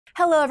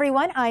Hello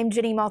everyone, I'm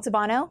Ginny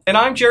Maltabano. And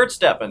I'm Jared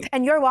Steppen.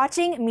 And you're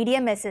watching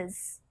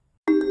MediaMisses.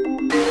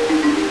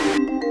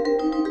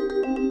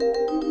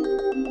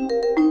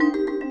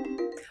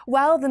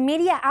 Well, the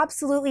media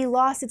absolutely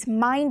lost its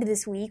mind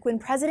this week when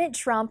President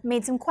Trump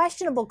made some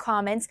questionable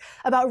comments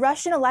about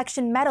Russian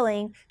election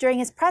meddling during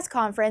his press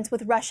conference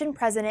with Russian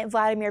President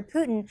Vladimir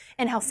Putin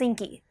in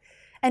Helsinki.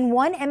 And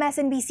one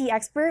MSNBC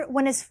expert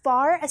went as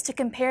far as to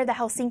compare the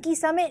Helsinki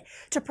summit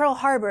to Pearl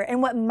Harbor in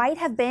what might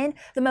have been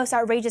the most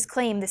outrageous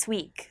claim this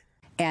week.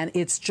 And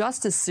it's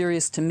just as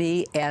serious to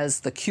me as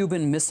the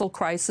Cuban Missile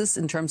Crisis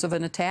in terms of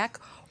an attack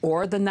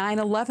or the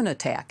 9/11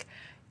 attack.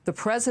 The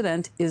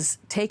president is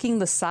taking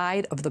the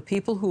side of the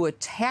people who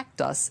attacked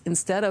us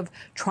instead of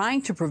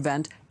trying to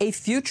prevent a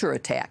future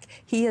attack.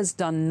 He has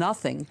done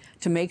nothing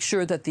to make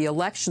sure that the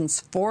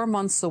elections 4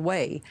 months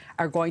away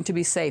are going to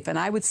be safe. And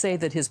I would say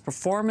that his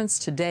performance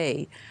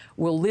today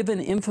will live in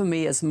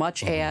infamy as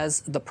much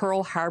as the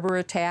Pearl Harbor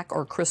attack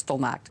or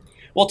Kristallnacht.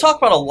 We'll talk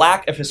about a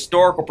lack of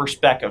historical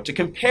perspective. To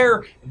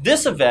compare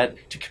this event,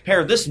 to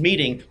compare this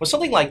meeting with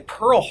something like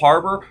Pearl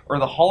Harbor or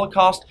the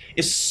Holocaust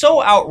is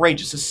so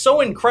outrageous, is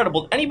so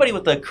incredible. Anybody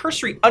with a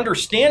cursory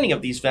understanding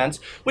of these events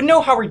would know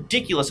how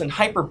ridiculous and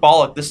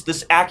hyperbolic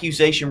this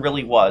accusation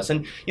really was.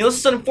 And this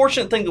is an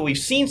unfortunate thing that we've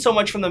seen so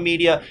much from the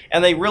media,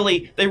 and they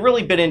really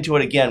bit into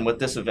it again with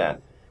this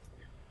event.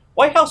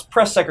 White House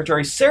Press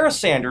Secretary Sarah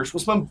Sanders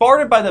was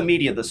bombarded by the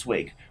media this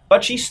week,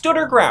 but she stood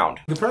her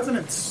ground. The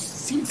president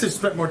seems to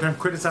spend more time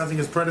criticizing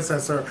his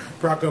predecessor,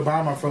 Barack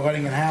Obama, for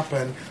letting it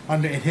happen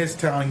in his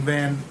telling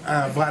than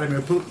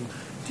Vladimir Putin.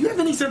 Do you have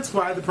any sense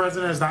why the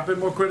president has not been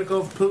more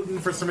critical of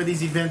Putin for some of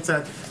these events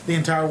that the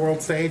entire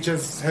world stage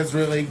has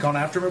really gone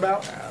after him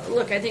about?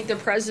 Look, I think the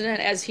president,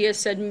 as he has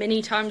said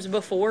many times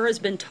before, has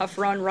been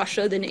tougher on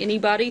Russia than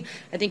anybody.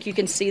 I think you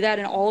can see that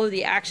in all of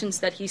the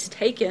actions that he's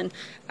taken,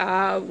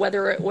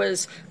 whether it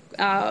was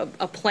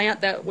a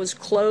plant that was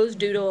closed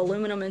due to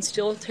aluminum and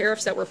steel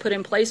tariffs that were put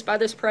in place by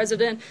this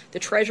president. The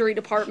Treasury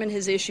Department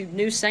has issued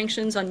new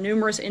sanctions on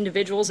numerous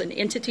individuals and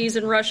entities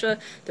in Russia.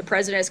 The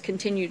president has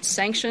continued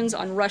sanctions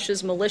on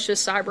Russia's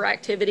malicious cyber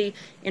activity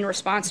in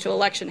response to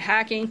election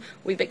hacking.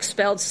 We've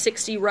expelled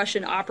 60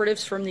 Russian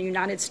operatives from the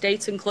United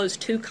States and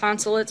closed 2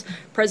 consulates.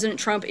 President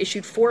Trump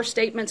issued 4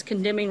 statements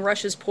condemning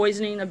Russia's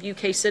poisoning of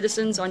UK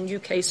citizens on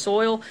UK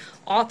soil,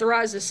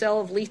 authorized the sale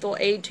of lethal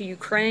aid to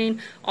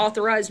Ukraine,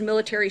 authorized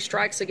military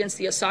strikes against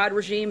the Assad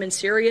regime in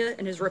Syria,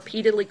 and has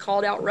repeatedly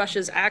called out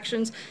Russia's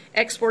actions,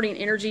 exporting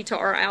energy to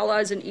our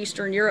allies in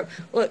Eastern Europe.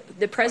 Look,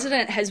 the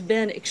president has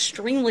been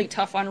extremely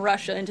tough on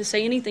Russia, and to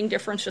say anything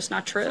different is just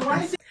not true.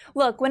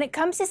 Look, when it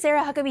comes to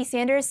Sarah Huckabee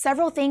Sanders,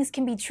 several things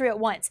can be true at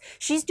once.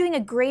 She's doing a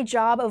great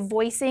job of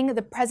voicing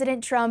the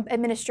President Trump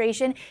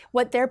administration,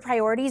 what their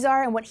priorities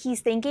are and what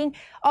he's thinking.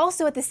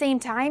 Also, at the same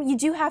time, you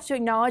do have to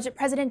acknowledge that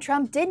President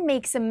Trump did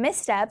make some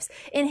missteps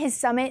in his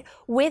summit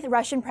with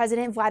Russian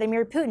President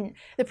Vladimir Putin.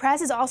 The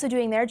press is also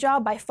doing their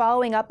job by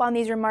following up on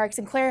these remarks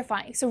and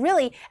clarifying. So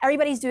really,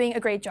 everybody's doing a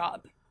great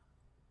job.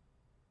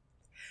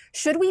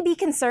 Should we be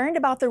concerned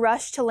about the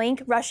rush to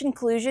link Russian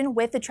collusion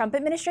with the Trump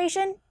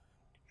administration?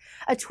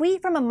 A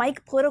tweet from a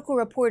Mike political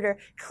reporter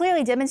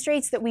clearly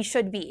demonstrates that we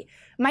should be.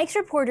 Mike's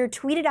reporter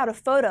tweeted out a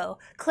photo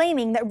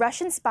claiming that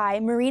Russian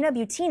spy Marina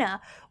Butina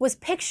was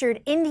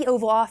pictured in the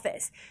Oval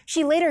Office.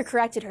 She later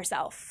corrected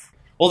herself.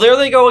 Well, there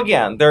they go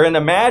again. They're in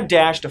a mad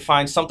dash to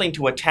find something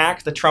to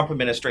attack the Trump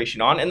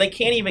administration on, and they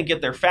can't even get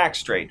their facts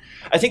straight.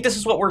 I think this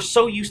is what we're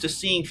so used to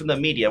seeing from the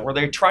media, where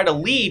they try to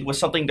lead with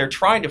something. They're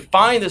trying to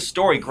find this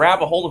story,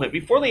 grab a hold of it,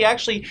 before they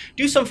actually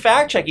do some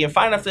fact-checking and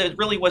find out if it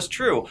really was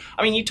true.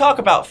 I mean, you talk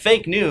about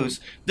fake news.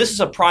 This is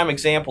a prime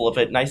example of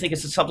it, and I think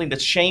it's something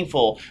that's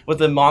shameful with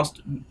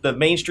the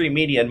mainstream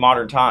media in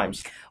modern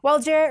times. Well,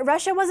 Jarrett,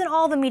 Russia wasn't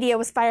all the media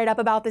was fired up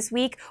about this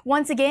week.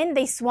 Once again,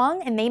 they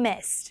swung and they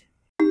missed.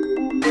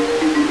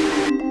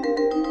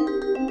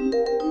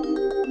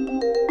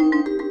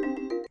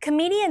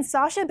 Comedian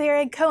Sacha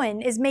Baron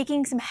Cohen is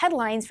making some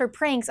headlines for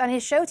pranks on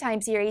his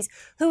Showtime series,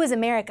 Who is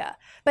America?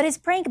 But his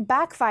prank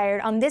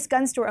backfired on this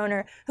gun store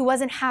owner who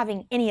wasn't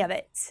having any of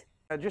it.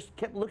 I just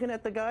kept looking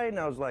at the guy and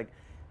I was like,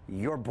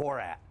 "You're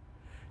Borat."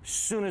 As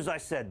soon as I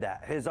said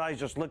that, his eyes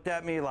just looked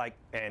at me like,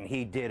 and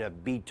he did a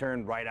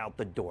B-turn right out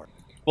the door.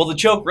 Well, the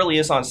joke really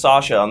is on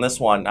Sacha on this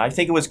one. I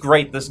think it was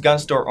great this gun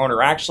store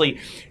owner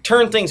actually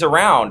turned things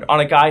around on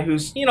a guy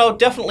who's,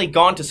 definitely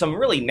gone to some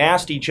really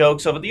nasty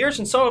jokes over the years,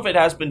 and some of it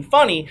has been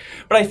funny,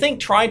 but I think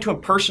trying to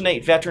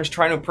impersonate veterans,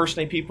 trying to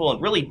impersonate people and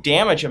really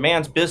damage a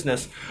man's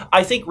business,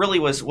 I think really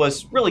was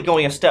really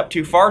going a step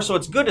too far, so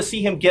it's good to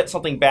see him get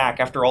something back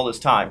after all this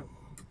time.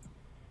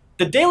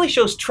 The Daily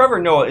Show's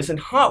Trevor Noah is in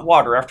hot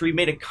water after he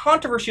made a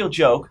controversial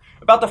joke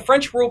about the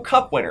French World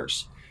Cup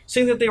winners,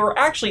 saying that they were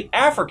actually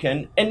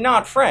African and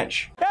not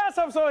French. Yes,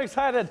 I'm so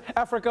excited.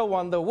 Africa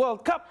won the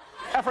World Cup.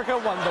 Africa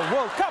won the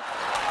World Cup.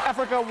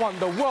 Africa won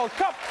the World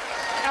Cup.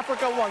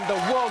 Africa won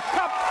the World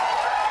Cup.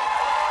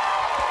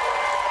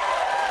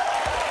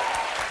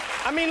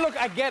 I mean, look,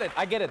 I get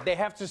it. They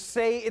have to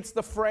say it's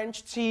the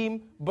French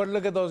team, but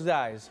look at those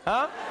guys,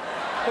 huh?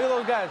 Look at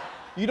those guys.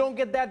 You don't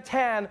get that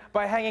tan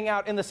by hanging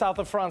out in the south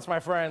of France, my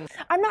friend.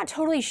 I'm not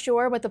totally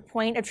sure what the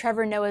point of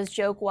Trevor Noah's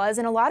joke was,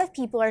 and a lot of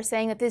people are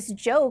saying that this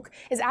joke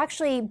is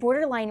actually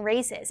borderline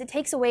racist. It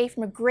takes away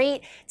from a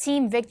great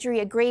team victory,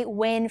 a great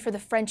win for the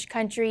French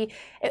country.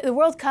 The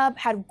World Cup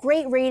had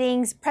great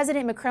ratings.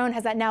 President Macron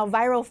has that now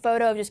viral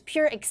photo of just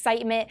pure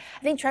excitement.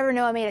 I think Trevor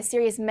Noah made a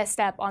serious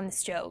misstep on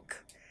this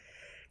joke.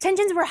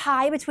 Tensions were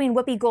high between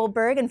Whoopi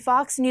Goldberg and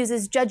Fox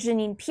News' Judge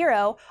Jeanine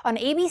Pirro on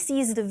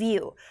ABC's The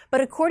View. But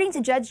according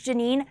to Judge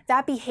Jeanine,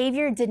 that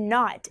behavior did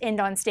not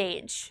end on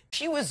stage.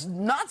 She was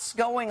nuts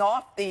going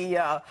off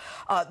the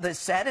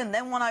set, and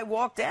then when I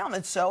walked down,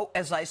 and so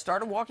as I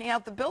started walking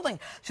out the building,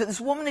 so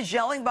this woman is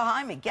yelling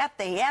behind me, "Get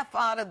the F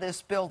out of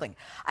this building."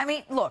 I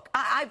mean, look,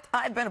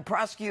 I've been a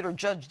prosecutor,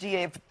 judge,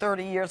 DA for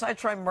 30 years. I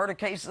try murder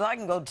cases. I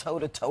can go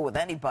toe-to-toe with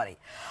anybody.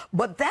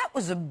 But that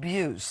was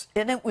abuse,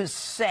 and it was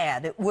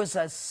sad. It was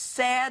a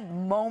sad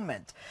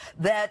moment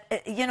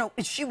that, you know,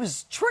 she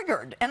was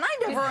triggered, and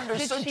I never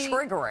understood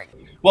triggering.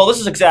 Well, this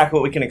is exactly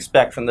what we can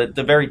expect from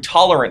the very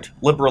tolerant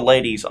liberal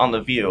ladies on The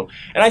View.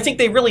 And I think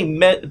they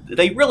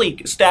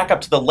really stack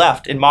up to the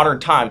left in modern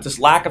times. This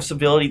lack of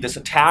civility, this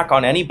attack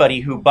on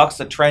anybody who bucks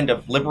the trend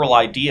of liberal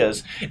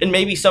ideas, and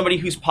maybe somebody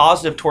who's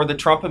positive toward the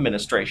Trump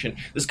administration.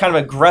 This kind of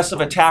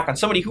aggressive attack on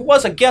somebody who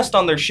was a guest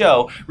on their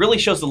show really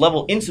shows the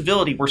level of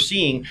incivility we're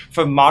seeing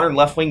from modern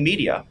left-wing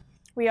media.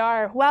 We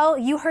are. Well,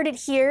 you heard it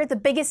here, the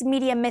biggest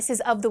media misses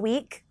of the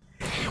week.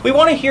 We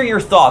want to hear your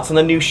thoughts on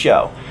the new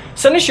show.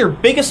 Send us your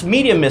biggest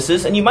media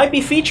misses and you might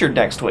be featured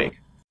next week.